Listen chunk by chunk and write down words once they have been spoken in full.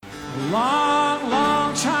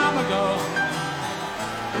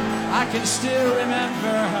I can still remember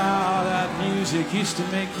how that music used to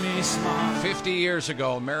make me smile. 50 years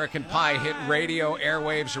ago, American Pie hit radio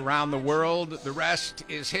airwaves around the world. The rest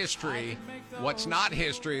is history. What's not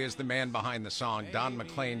history is the man behind the song. Don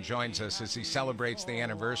McLean joins us as he celebrates the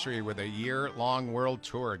anniversary with a year-long world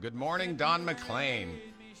tour. Good morning, Don McLean.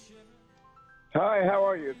 Hi, how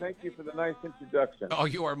are you? Thank you for the nice introduction. Oh,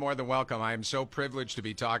 you are more than welcome. I am so privileged to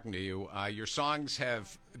be talking to you. Your songs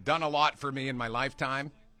have done a lot for me in my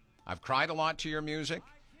lifetime. I've cried a lot to your music.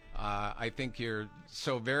 I think you're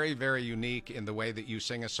so very, very unique in the way that you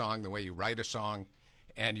sing a song, the way you write a song,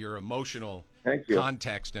 and your emotional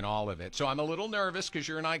context in all of it. So I'm a little nervous because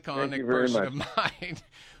you're an iconic person of mine.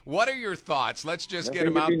 What are your thoughts? Let's just get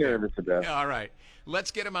them out there. Nervous about. All right.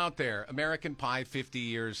 Let's get them out there. American Pie 50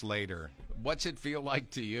 years later. What's it feel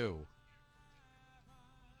like to you?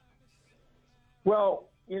 Well,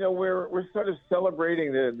 you know, we're sort of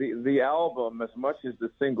celebrating the album as much as the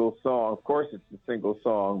single song. Of course, it's the single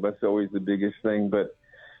song. That's always the biggest thing. But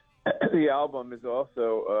the album is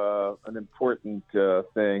also an important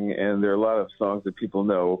thing. And there are a lot of songs that people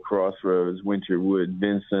know: Crossroads, Winterwood,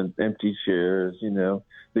 Vincent, Empty Chairs, you know,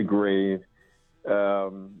 The Grave,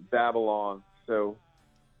 Babylon. So,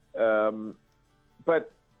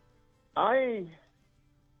 but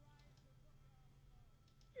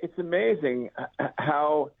it's amazing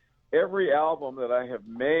how every album that I have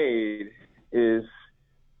made is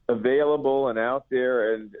available and out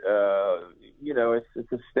there. And, you know,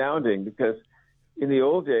 it's astounding because in the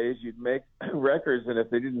old days, you'd make records, and if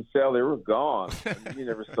they didn't sell, they were gone. You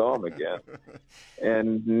never saw them again.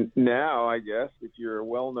 And now, I guess, if you're a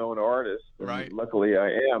well-known artist, and right. Luckily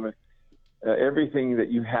I am, everything that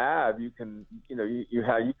you have, you can, you know,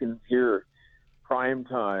 you can hear Prime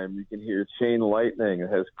Time, you can hear Chain Lightning, it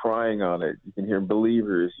has Crying on it, you can hear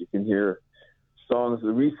Believers, you can hear songs,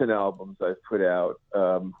 the recent albums I've put out,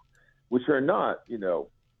 which are not, you know,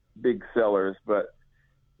 big sellers, but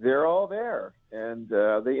they're all there, and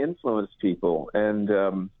they influence people. And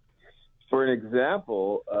for an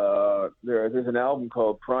example, there's an album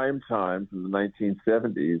called Prime Time from the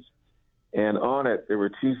 1970s, and on it there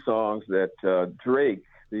were two songs that Drake,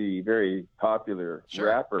 the very popular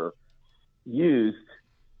rapper, used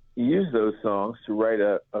those songs to write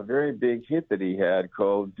a very big hit that he had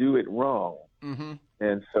called Do It Wrong. Mm-hmm.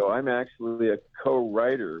 And so I'm actually a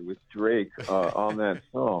co-writer with Drake on that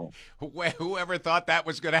song. Whoever thought that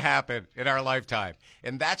was going to happen in our lifetime?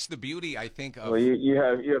 And that's the beauty, I think, of... Well, you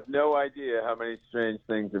have no idea how many strange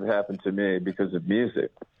things have happened to me because of music.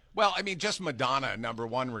 Well, I mean, just Madonna,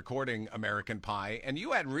 #1, recording American Pie, and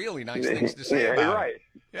you had really nice things to say about right. it.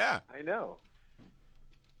 Yeah. I know.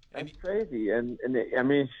 That's crazy. And I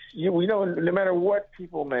mean, we know no matter what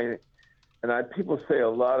people may, and people say a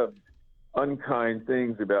lot of unkind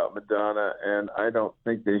things about Madonna, and I don't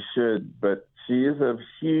think they should, but she is a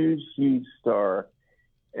huge, huge star,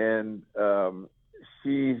 and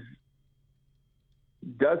she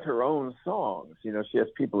does her own songs. You know, she has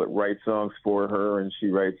people that write songs for her, and she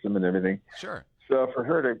writes them and everything. Sure. So for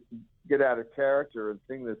her to get out of character and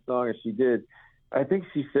sing this song as she did, I think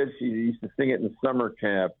she said she used to sing it in summer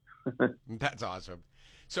camp. That's awesome.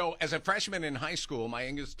 So as a freshman in high school, my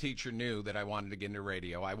English teacher knew that I wanted to get into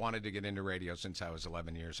radio. I wanted to get into radio since I was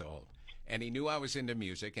 11 years old. And he knew I was into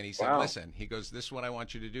music, and he said, listen, he goes, this is what I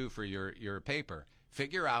want you to do for your paper.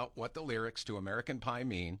 Figure out what the lyrics to American Pie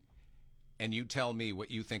mean, and you tell me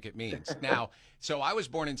what you think it means. Now, so I was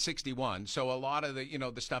born in 61, so a lot of the, you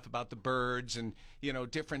know, the stuff about the birds and, you know,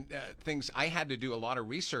 different things, I had to do a lot of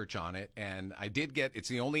research on it, and I did get, it's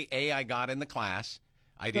the only A I got in the class.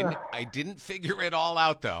 I didn't figure it all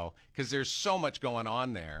out, though, because there's so much going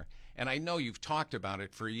on there. And I know you've talked about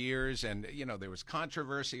it for years, and, you know, there was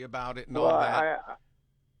controversy about it and all that.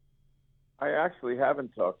 I actually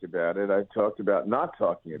haven't talked about it. I've talked about not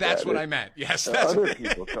talking about it. That's what I meant. Yes. Other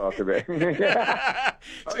people talk about it.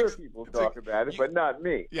 Other people talk about it, but not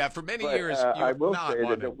me. Yeah, for many years, you I will say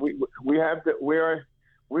that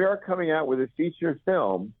we are coming out with a feature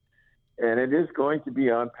film, and it is going to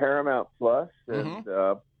be on Paramount Plus and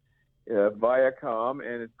Viacom,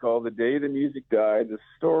 and it's called The Day the Music Died, the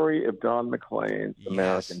story of Don McLean's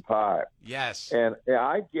American Pie. Yes. And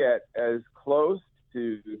I get as close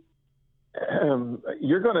to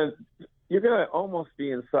you're gonna almost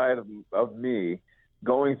be inside of me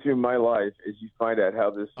going through my life as you find out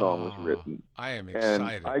how this song was written. I am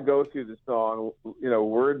excited. And I go through the song, you know,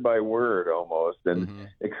 word by word almost, and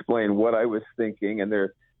explain what I was thinking. And there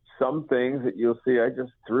are some things that you'll see I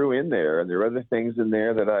just threw in there, and there are other things in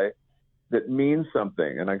there that mean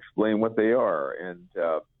something, and I explain what they are.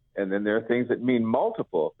 And then there are things that mean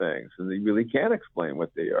multiple things, and you really can't explain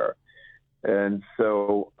what they are. And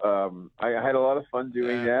so I had a lot of fun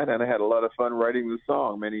doing that, and I had a lot of fun writing the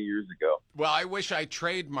song many years ago. Well, I wish I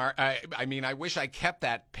I wish I kept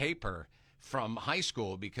that paper from high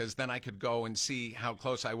school, because then I could go and see how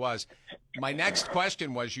close I was. My next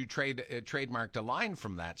question was, you trademarked a line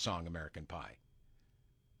from that song, American Pie.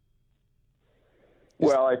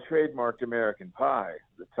 Well, I trademarked American Pie,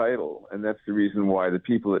 the title, and that's the reason why the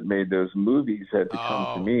people that made those movies had to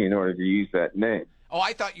come to me in order to use that name. Oh,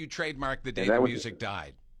 I thought you trademarked The Day the Music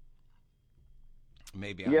Died.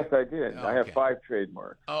 Maybe. Yes, I did. Okay. I have 5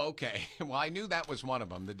 trademarks. Oh, okay. Well, I knew that was one of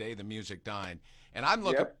them, The Day the Music Died. And I'm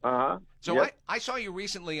looking. Yep. So yep. I saw you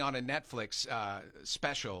recently on a Netflix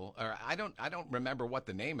special, or I don't remember what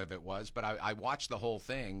the name of it was, but I watched the whole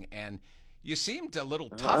thing, and you seemed a little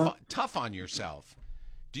tough on yourself.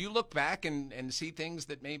 Do you look back and see things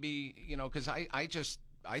that maybe, because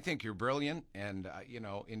I think you're brilliant, and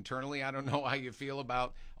internally I don't know how you feel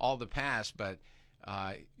about all the past, but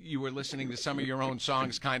you were listening to some of your own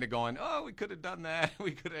songs, kind of going, "Oh, we could have done that.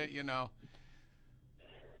 We could have,"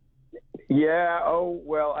 Yeah. Oh,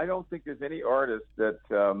 well, I don't think there's any artist that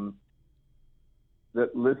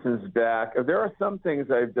that listens back. There are some things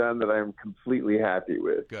I've done that I'm completely happy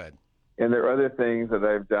with. Good. And there are other things that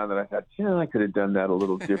I've done that I thought, I could have done that a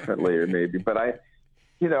little differently, or maybe. But I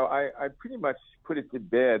pretty much put it to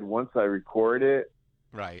bed once I record it,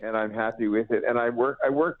 right? And I'm happy with it. And I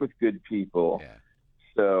work with good people, yeah.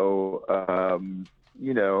 So and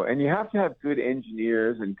you have to have good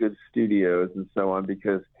engineers and good studios and so on,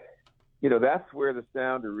 because that's where the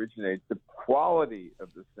sound originates, the quality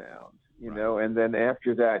of the sound, right. And then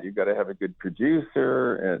after that, you've got to have a good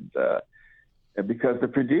producer, and because the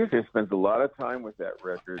producer spends a lot of time with that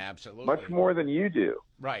record, absolutely, much more than you do.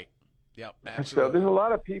 Right. Yep. Absolutely. So there's a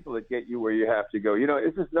lot of people that get you where you have to go.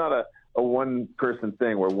 It's just not a one-person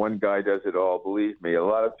thing where one guy does it all. Believe me, a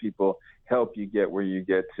lot of people help you get where you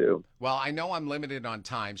get to. Well, I know I'm limited on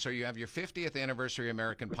time, so you have your 50th anniversary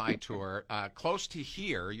American Pie tour close to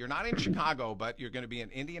here. You're not in Chicago, but you're going to be in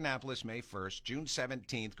Indianapolis May 1st, June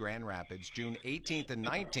 17th, Grand Rapids, June 18th and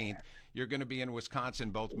 19th. You're going to be in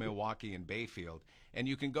Wisconsin, both Milwaukee and Bayfield. And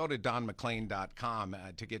you can go to donmclean.com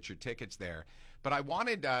to get your tickets there. But I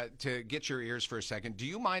wanted to get your ears for a second. Do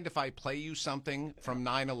you mind if I play you something from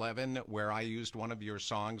 9/11 where I used one of your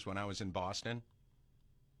songs when I was in Boston?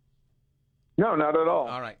 No, not at all.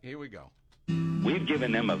 All right, here we go. We've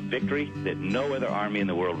given them a victory that no other army in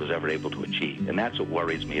the world was ever able to achieve, and that's what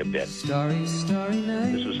worries me a bit. Starry, starry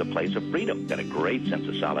night. This was a place of freedom. Got a great sense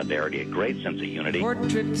of solidarity, a great sense of unity.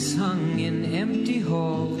 Portraits hung in empty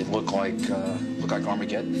halls. It looked like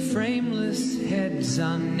Armageddon. Frameless heads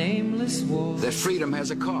on nameless walls. That freedom has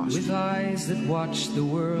a cost. With eyes that watch the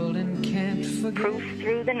world and can't forget. Proof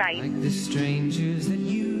through the night. Like the strangers that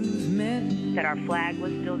you've met. That our flag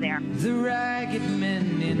was still there. The ragged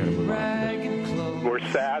men in ragged clothes. We're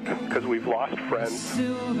sad because we've lost friends.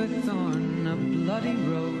 Silver thorn, a bloody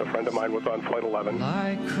road. A friend of mine was on Flight 11.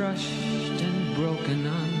 Lie crushed and broken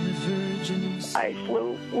on the Virgin Sea. I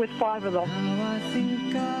flew with 5 of them. Now I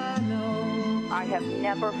think I know. I have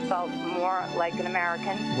never felt more like an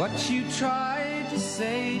American. What you tried to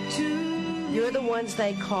say to. You're the ones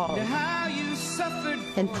they called How you suffered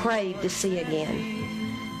and prayed to see again.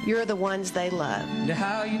 You're the ones they love.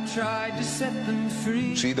 How you tried to set them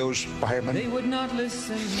free. See those firemen? They would not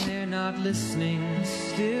listen, they're not listening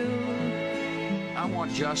still. I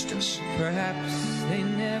want justice. Perhaps they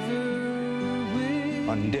never will.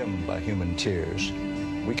 Undimmed by human tears,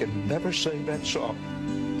 we can never sing that song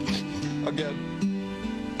again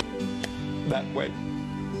that way.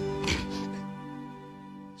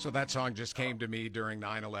 So that song just came to me during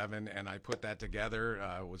 9/11, and I put that together.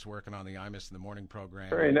 Was working on the Imus in the Morning program.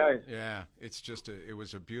 Very nice. Yeah, it's just it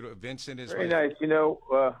was a beautiful. Vincent is very nice. Go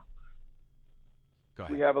ahead.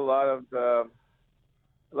 We have a lot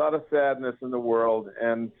of sadness in the world,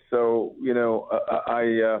 and so we do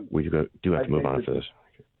have to move on to this.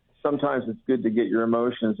 Sometimes it's good to get your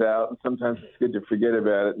emotions out, and sometimes it's good to forget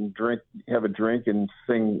about it and have a drink, and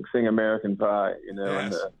sing American Pie.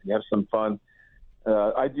 Yes. And have some fun.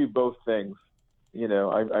 I do both things.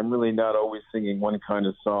 I'm really not always singing one kind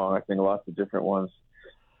of song. I sing lots of different ones.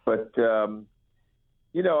 But, I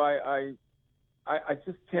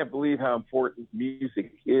just can't believe how important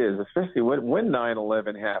music is, especially when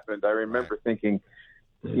 9/11 happened. I remember thinking,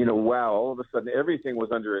 wow, all of a sudden everything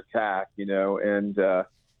was under attack,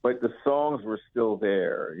 but the songs were still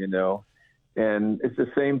there, and it's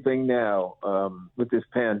the same thing now with this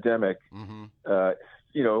pandemic. Mm-hmm.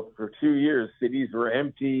 For 2 years, cities were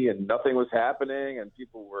empty and nothing was happening, and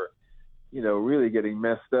people were, really getting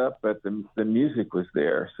messed up. But the music was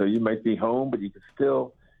there, so you might be home, but you could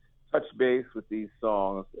still touch base with these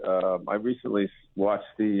songs. I recently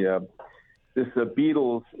watched this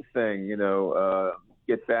Beatles thing,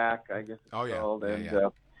 Get Back, I guess it's called. It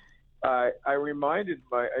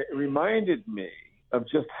reminded me of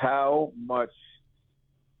just how much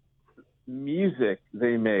music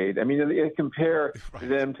they made. I mean, compare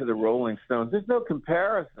them to the Rolling Stones. There's no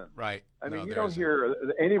comparison. Right. I mean, you don't hear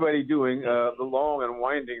anybody doing the long and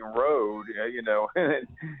winding road, in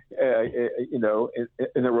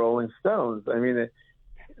the Rolling Stones. I mean,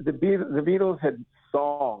 the Beatles had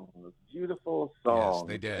songs, beautiful songs. Yes,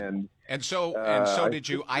 they did. And so did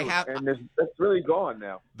you. And that's really gone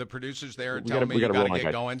now. The producers there are telling me you got to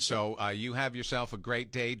get going. So you have yourself a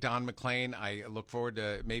great day, Don McLean. I look forward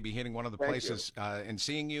to maybe hitting one of the places and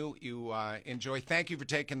seeing you. You enjoy. Thank you for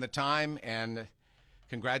taking the time, and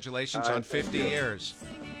congratulations on 50 years.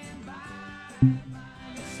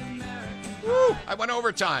 Woo! I went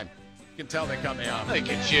overtime. You can tell they cut me off. Look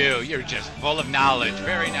at you. You're just full of knowledge.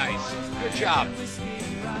 Very nice. Good job.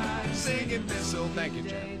 Singing Thistle. Thank you,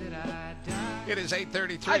 Jim. It is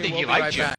 8:33. I think we'll you be liked right you. back.